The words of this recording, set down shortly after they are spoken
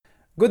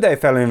Good day,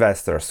 fellow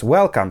investors.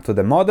 Welcome to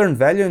the Modern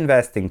Value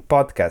Investing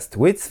podcast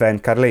with Sven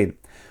Carlin,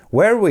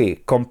 where we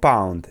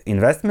compound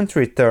investment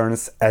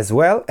returns as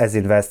well as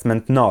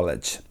investment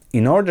knowledge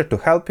in order to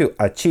help you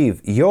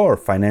achieve your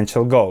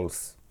financial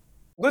goals.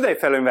 Good day,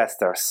 fellow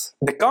investors.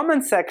 The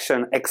comment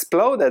section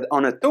exploded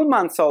on a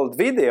 2-month-old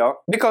video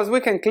because we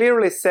can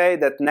clearly say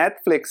that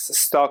Netflix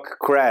stock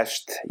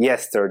crashed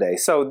yesterday,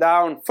 so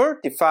down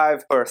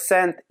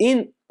 35%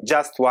 in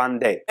just one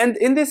day. And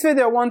in this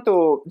video I want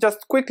to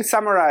just quickly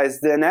summarize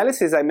the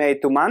analysis I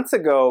made 2 months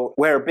ago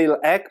where Bill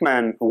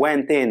Ackman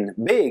went in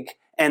big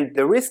and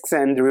the risks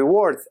and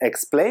rewards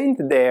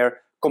explained there,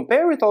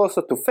 compare it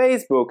also to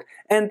Facebook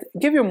and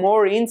give you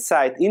more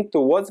insight into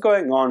what's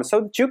going on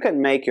so that you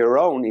can make your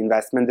own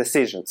investment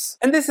decisions.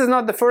 And this is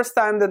not the first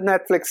time that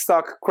Netflix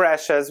stock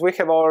crashes. We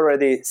have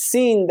already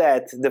seen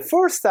that the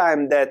first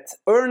time that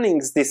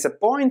earnings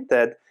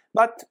disappointed,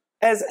 but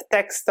as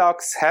tech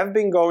stocks have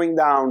been going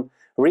down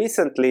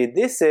recently,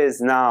 this is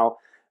now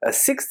a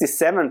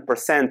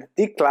 67%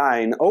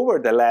 decline over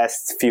the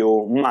last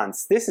few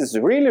months. This is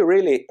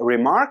really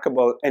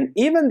remarkable, and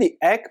even the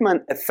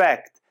Ackman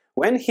effect,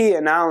 when he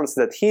announced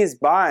that he is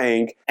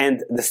buying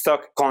and the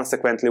stock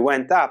consequently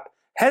went up,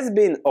 has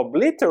been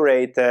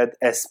obliterated,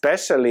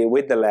 especially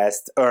with the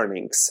last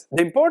earnings.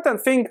 The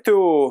important thing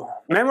to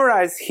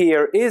memorize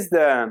here is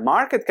the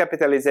market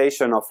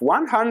capitalization of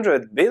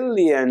 $100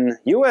 billion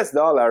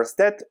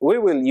that we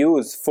will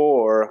use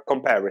for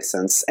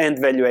comparisons and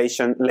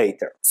valuation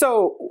later.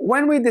 So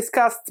when we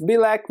discussed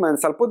Bill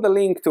Ackman's, I'll put the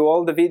link to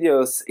all the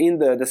videos in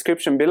the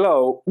description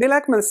below. Bill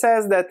Ackman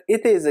says that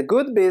it is a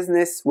good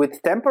business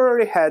with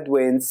temporary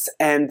headwinds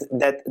and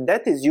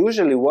that is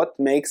usually what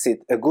makes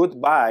it a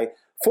good buy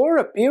for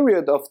a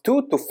period of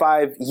 2 to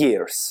 5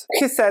 years.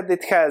 He said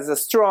it has a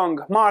strong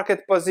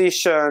market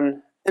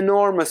position,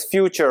 enormous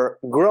future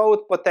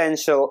growth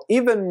potential,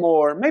 even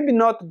more, maybe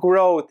not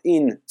growth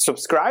in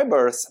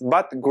subscribers,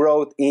 but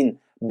growth in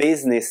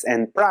business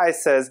and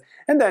prices.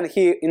 And then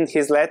he, in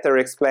his letter,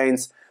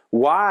 explains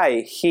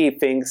why he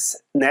thinks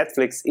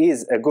Netflix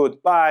is a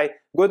good buy: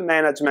 good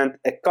management,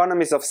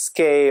 economies of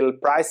scale,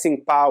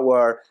 pricing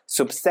power,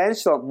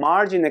 substantial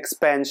margin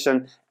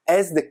expansion.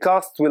 As the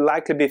cost will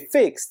likely be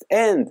fixed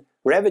and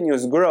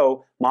revenues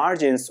grow,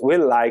 margins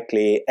will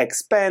likely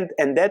expand,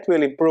 and that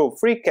will improve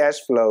free cash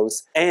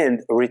flows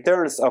and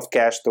returns of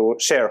cash to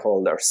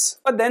shareholders.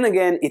 But then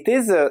again, it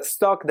is a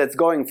stock that's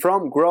going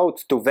from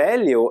growth to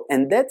value,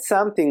 and that's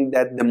something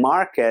that the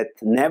market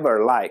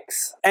never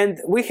likes. And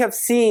we have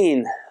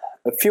seen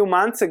a few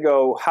months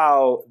ago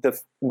how the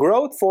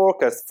growth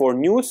forecast for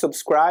new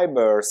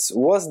subscribers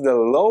was the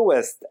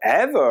lowest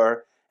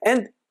ever,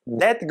 and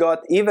that got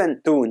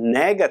even to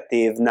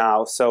negative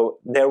now, so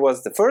there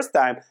was the first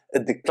time a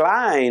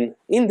decline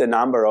in the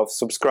number of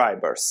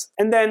subscribers.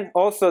 And then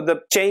also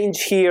the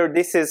change here,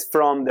 this is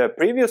from the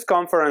previous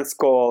conference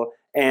call,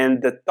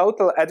 and the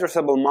total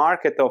addressable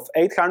market of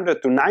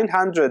 800 to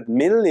 900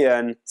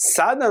 million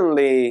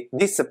suddenly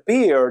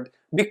disappeared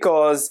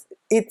because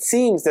it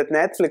seems that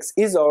Netflix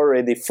is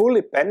already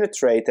fully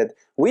penetrated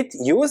with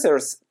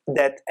users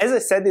that, as I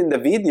said in the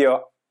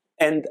video,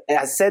 and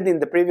as said in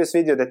the previous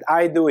video that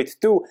I do it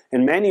too,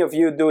 and many of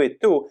you do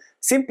it too,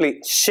 simply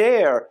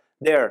share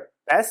their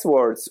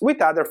passwords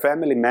with other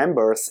family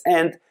members.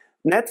 And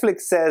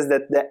Netflix says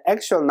that the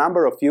actual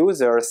number of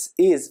users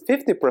is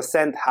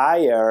 50%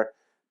 higher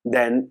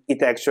than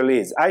it actually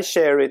is. I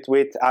share it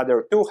with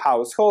other 2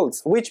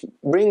 households, which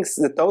brings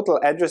the total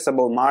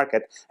addressable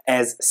market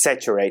as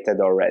saturated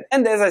already.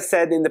 And as I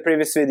said in the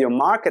previous video,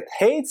 market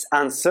hates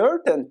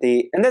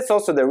uncertainty, and that's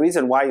also the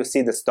reason why you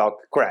see the stock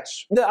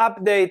crash. The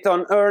update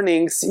on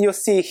earnings, you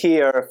see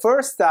here,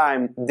 first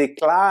time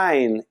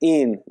decline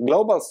in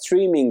global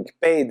streaming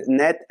paid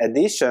net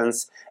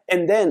additions,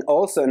 and then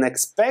also an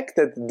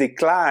expected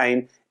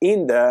decline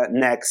in the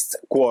next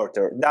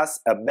quarter,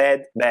 thus a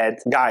bad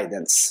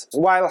guidance.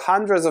 While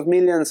hundreds of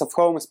millions of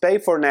homes pay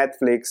for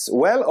Netflix,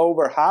 well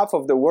over half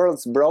of the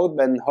world's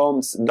broadband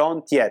homes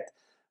don't yet,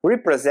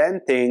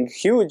 representing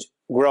huge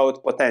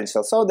growth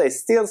potential. So they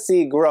still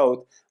see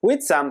growth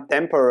with some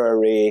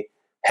temporary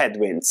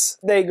headwinds.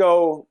 They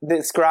go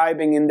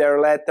describing in their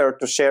letter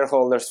to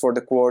shareholders for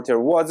the quarter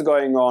what's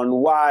going on,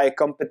 why,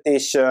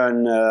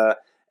 competition,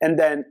 and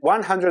then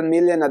 100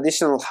 million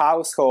additional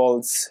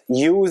households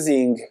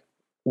using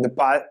the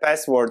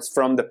passwords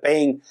from the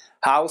paying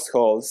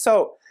households.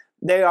 So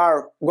they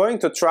are going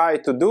to try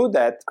to do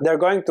that. They're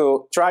going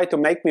to try to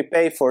make me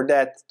pay for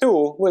that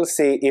too. We'll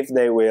see if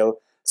they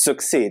will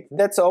succeed.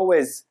 That's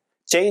always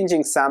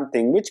changing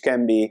something, which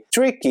can be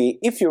tricky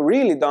if you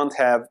really don't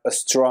have a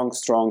strong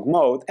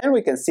moat. And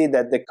we can see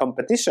that the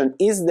competition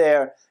is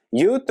there.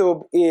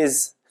 YouTube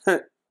is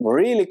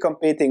really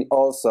competing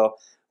also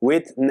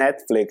with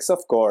Netflix.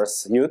 Of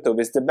course, YouTube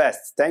is the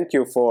best. Thank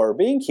you for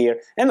being here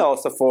and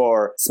also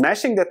for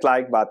smashing that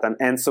like button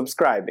and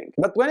subscribing.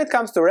 But when it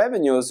comes to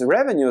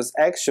revenues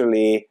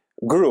actually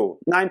grew.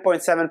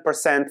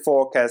 9.7%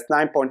 forecast,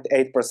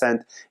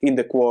 9.8% in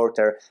the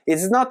quarter.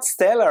 It's not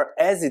stellar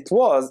as it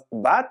was,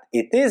 but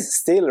it is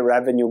still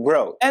revenue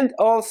growth. And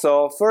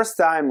also, first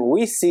time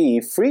we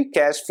see free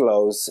cash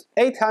flows,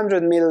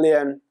 800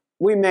 million.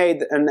 We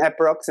made an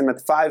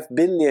approximate 5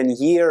 billion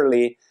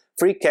yearly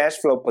free cash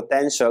flow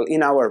potential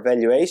in our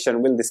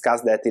valuation. We'll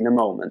discuss that in a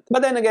moment.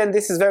 But then again,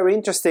 this is very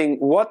interesting.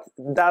 What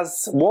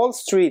does Wall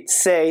Street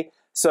say?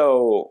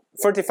 So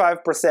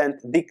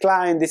 45%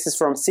 decline. This is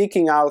from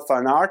Seeking Alpha,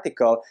 an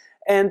article.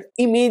 And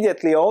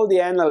immediately all the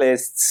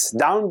analysts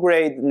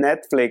downgrade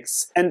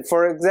Netflix. And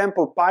for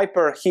example,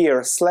 Piper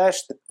here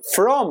slashed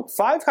from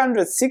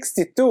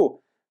 562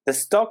 the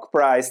stock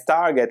price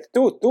target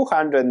to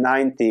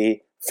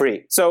 293.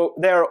 So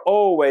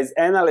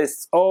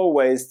analysts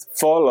always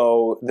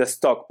follow the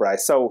stock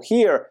price. So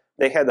here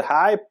they had a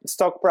high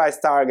stock price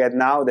target,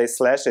 now they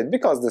slash it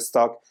because the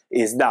stock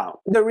is down.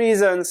 The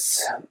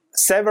reasons,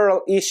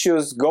 several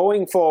issues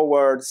going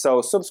forward,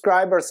 so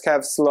subscribers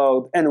have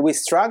slowed and we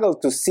struggle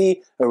to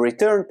see a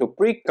return to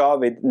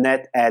pre-COVID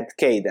net add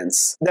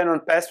cadence. Then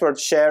on password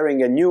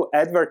sharing and new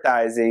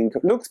advertising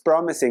looks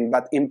promising,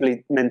 but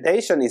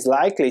implementation is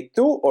likely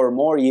 2 or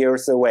more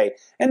years away.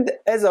 And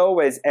as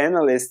always,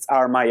 analysts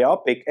are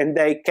myopic and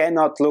they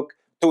cannot look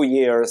 2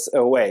 years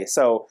away.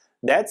 So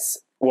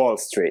that's Wall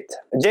Street.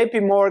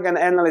 JP Morgan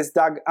analyst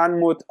Doug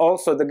Anmuth,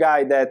 also the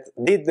guy that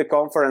did the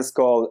conference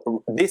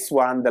call, this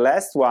one, the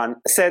last one,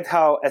 said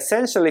how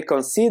essentially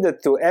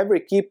conceded to every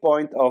key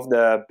point of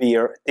the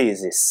bear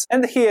thesis.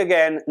 And here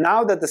again,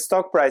 now that the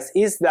stock price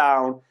is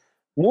down,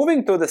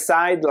 moving to the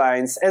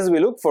sidelines as we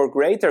look for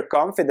greater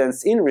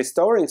confidence in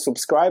restoring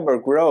subscriber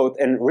growth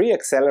and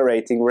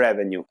re-accelerating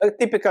revenue.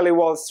 Typically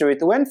Wall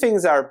Street, when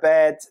things are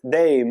bad,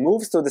 they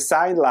move to the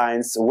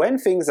sidelines. When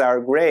things are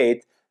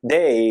great,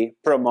 they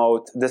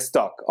promote the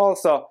stock.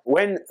 Also,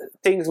 when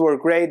things were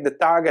great, the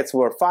targets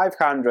were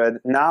 500,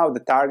 now the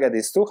target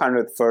is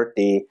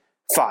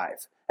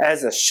 235,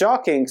 as a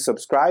shocking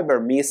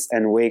subscriber miss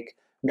and weak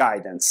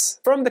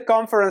guidance. From the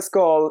conference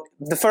call,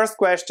 the first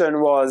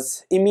question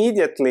was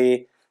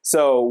immediately,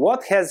 so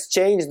what has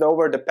changed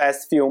over the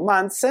past few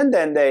months? And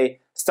then they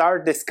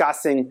start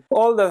discussing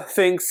all the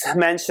things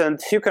mentioned.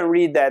 You can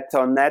read that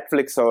on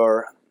Netflix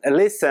or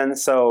listen.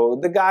 So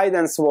the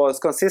guidance was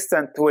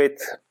consistent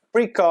with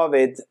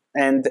pre-COVID,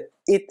 and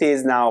it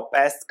is now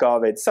past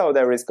COVID, so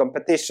there is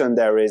competition,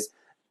 there is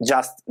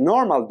just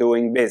normal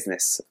doing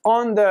business.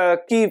 On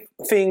the key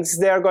things,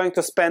 they are going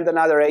to spend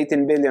another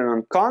 18 billion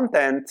on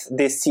content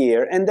this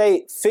year, and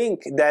they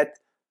think that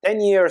 10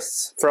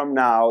 years from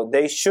now,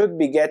 they should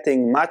be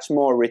getting much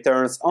more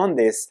returns on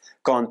this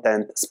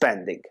content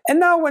spending. And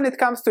now when it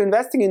comes to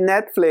investing in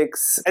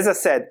Netflix, as I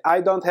said,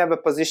 I don't have a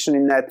position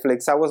in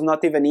Netflix. I was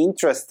not even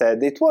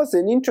interested. It was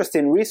an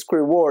interesting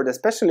risk-reward,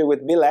 especially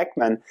with Bill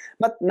Ackman.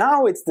 But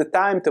now it's the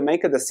time to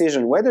make a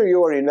decision whether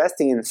you are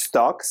investing in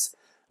stocks,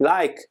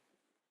 like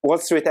Wall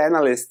Street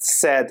analysts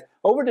said,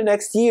 over the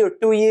next year,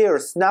 2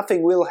 years,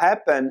 nothing will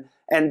happen.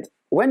 And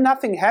when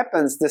nothing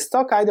happens, the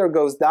stock either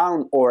goes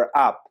down or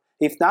up.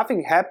 If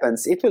nothing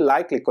happens, it will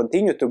likely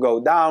continue to go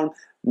down,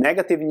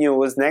 negative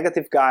news,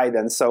 negative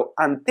guidance. So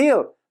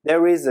until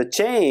there is a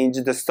change,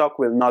 the stock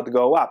will not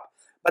go up.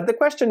 But the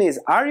question is,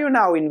 are you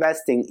now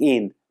investing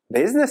in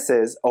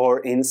businesses or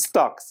in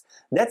stocks?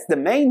 That's the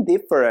main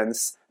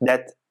difference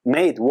that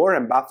made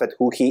Warren Buffett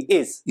who he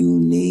is. You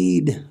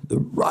need the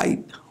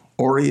right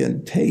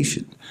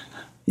orientation.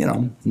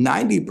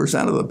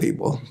 90% of the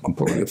people, I'm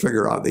putting a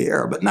figure out of the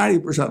air, but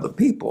 90% of the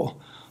people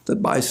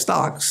that buy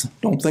stocks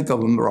don't think of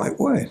them the right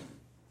way.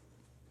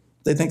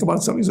 They think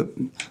about something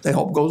that they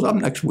hope goes up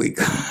next week.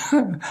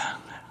 And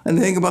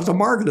they think about the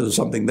market as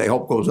something they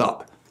hope goes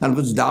up. And if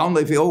it's down,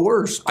 they feel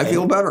worse. I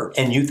feel better.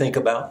 And you think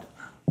about?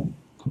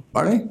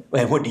 Pardon me?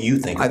 And what do you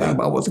think about? I think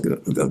about what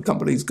the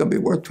company's going to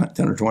be worth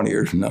 10 or 20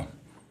 years from now.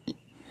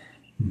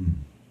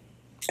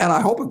 And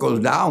I hope it goes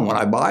down when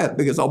I buy it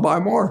because I'll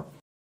buy more.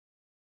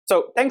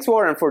 So thanks,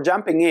 Warren, for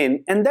jumping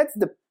in. And that's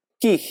the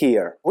key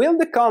here. Will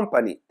the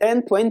company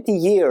 10, 20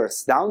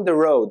 years down the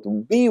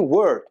road be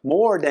worth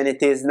more than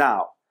it is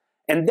now?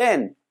 And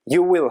then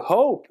you will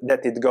hope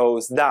that it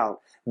goes down.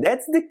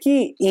 That's the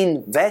key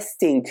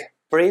investing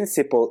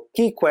principle,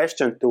 key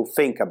question to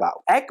think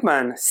about.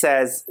 Ackman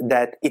says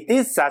that it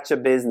is such a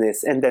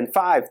business, and then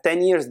 5,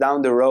 10 years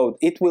down the road,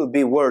 it will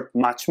be worth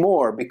much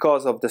more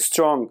because of the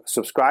strong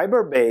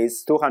subscriber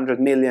base, 200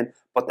 million,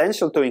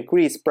 potential to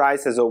increase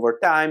prices over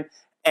time,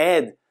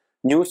 add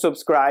new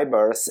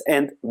subscribers,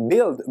 and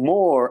build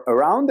more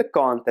around the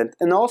content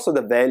and also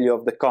the value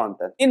of the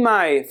content. In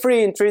my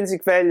free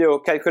intrinsic value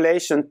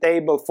calculation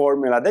table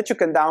formula that you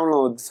can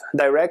download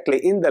directly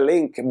in the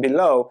link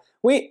below,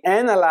 we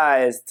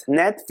analyzed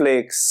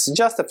Netflix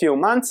just a few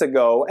months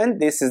ago, and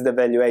this is the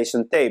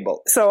valuation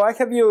table. So I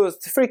have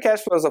used free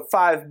cash flows of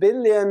 5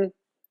 billion,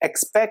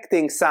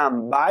 expecting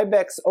some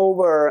buybacks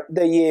over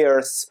the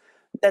years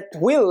that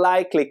will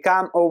likely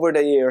come over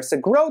the years. A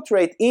growth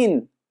rate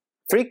in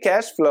free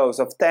cash flows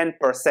of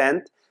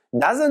 10%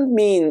 doesn't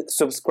mean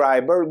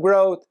subscriber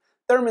growth.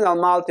 terminal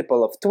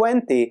multiple of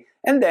 20,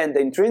 and then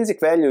the intrinsic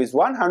value is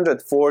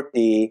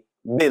 140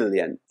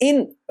 billion. In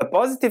a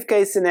positive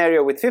case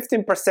scenario with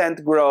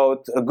 15%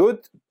 growth, a good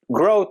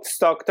growth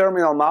stock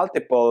terminal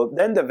multiple,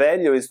 then the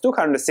value is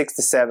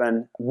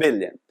 267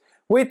 billion.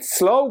 With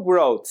slow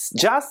growth,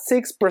 just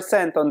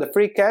 6% on the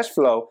free cash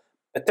flow,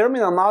 a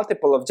terminal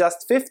multiple of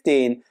just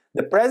 15,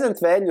 the present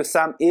value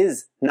sum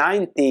is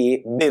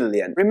 90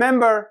 billion.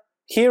 Remember,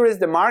 here is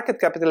the market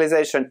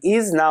capitalization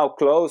is now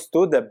close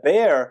to the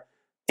bear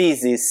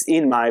thesis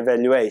in my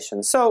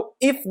valuation. So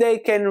if they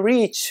can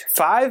reach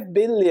 5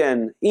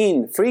 billion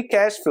in free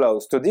cash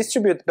flows to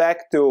distribute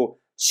back to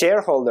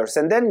shareholders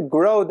and then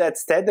grow that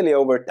steadily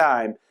over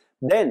time,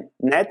 then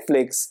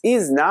Netflix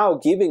is now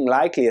giving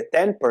likely a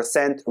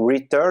 10%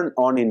 return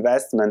on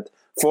investment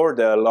for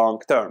the long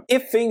term.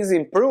 If things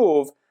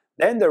improve,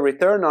 then the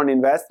return on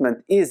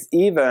investment is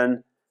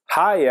even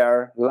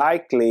higher,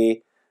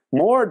 likely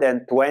more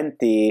than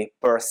 20%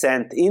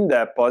 in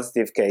the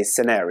positive case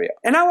scenario.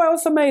 And now I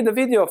also made a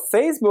video of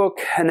Facebook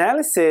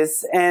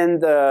analysis,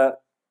 and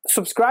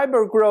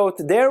subscriber growth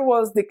there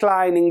was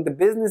declining, the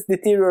business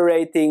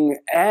deteriorating,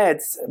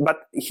 ads,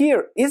 but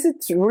here, is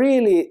it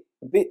really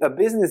a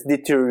business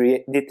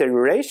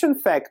deterioration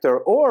factor,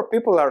 or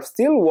people are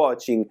still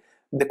watching?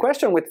 The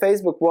question with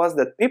Facebook was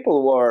that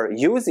people were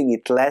using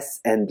it less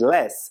and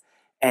less,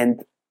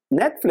 and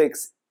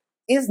Netflix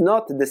is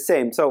not the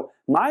same. So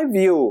my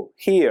view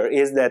here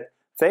is that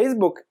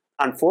Facebook,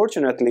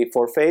 unfortunately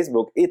for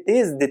Facebook, it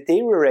is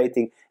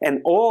deteriorating,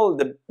 and all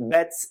the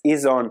bets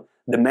is on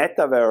the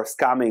metaverse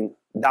coming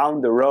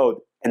down the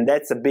road, and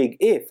that's a big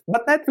if.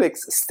 But Netflix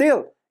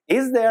still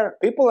is there,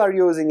 people are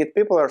using it,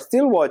 people are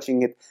still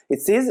watching it,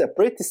 it is a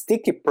pretty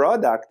sticky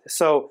product,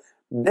 so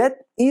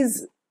that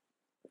is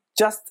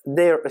just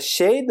there, a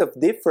shade of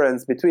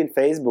difference between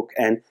Facebook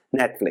and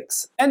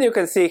Netflix. And you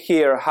can see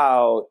here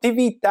how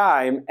TV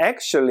time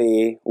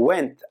actually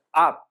went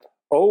up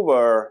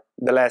over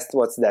the last,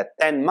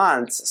 10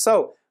 months,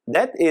 so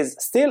that is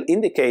still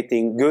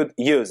indicating good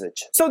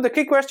usage. So the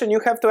key question you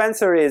have to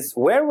answer is,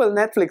 where will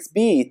Netflix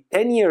be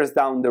 10 years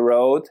down the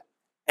road?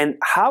 And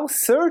how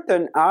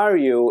certain are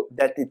you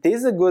that it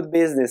is a good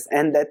business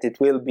and that it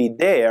will be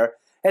there?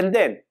 And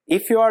then,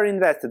 if you are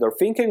invested or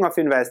thinking of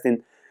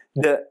investing,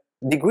 the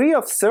degree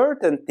of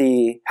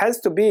certainty has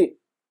to be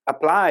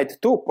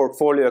applied to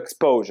portfolio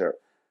exposure.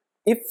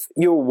 If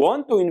you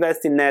want to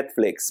invest in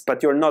Netflix,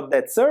 but you're not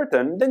that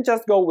certain, then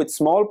just go with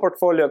small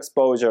portfolio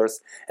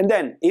exposures. And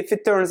then, if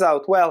it turns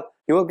out well,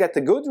 you will get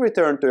a good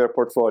return to your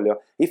portfolio.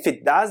 If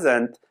it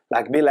doesn't,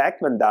 like Bill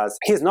Ackman does,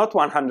 he's not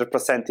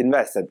 100%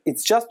 invested.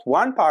 It's just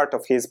one part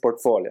of his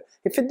portfolio.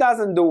 If it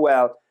doesn't do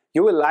well,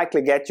 you will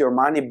likely get your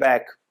money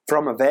back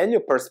from a value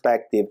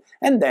perspective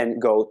and then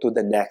go to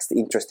the next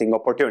interesting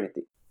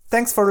opportunity.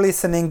 Thanks for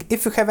listening.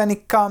 If you have any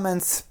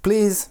comments,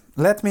 please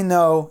let me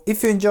know.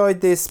 If you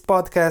enjoyed this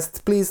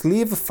podcast, please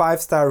leave a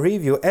 5-star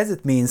review, as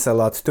it means a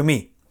lot to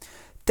me.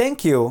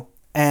 Thank you,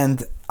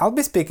 and I'll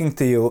be speaking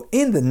to you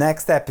in the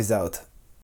next episode.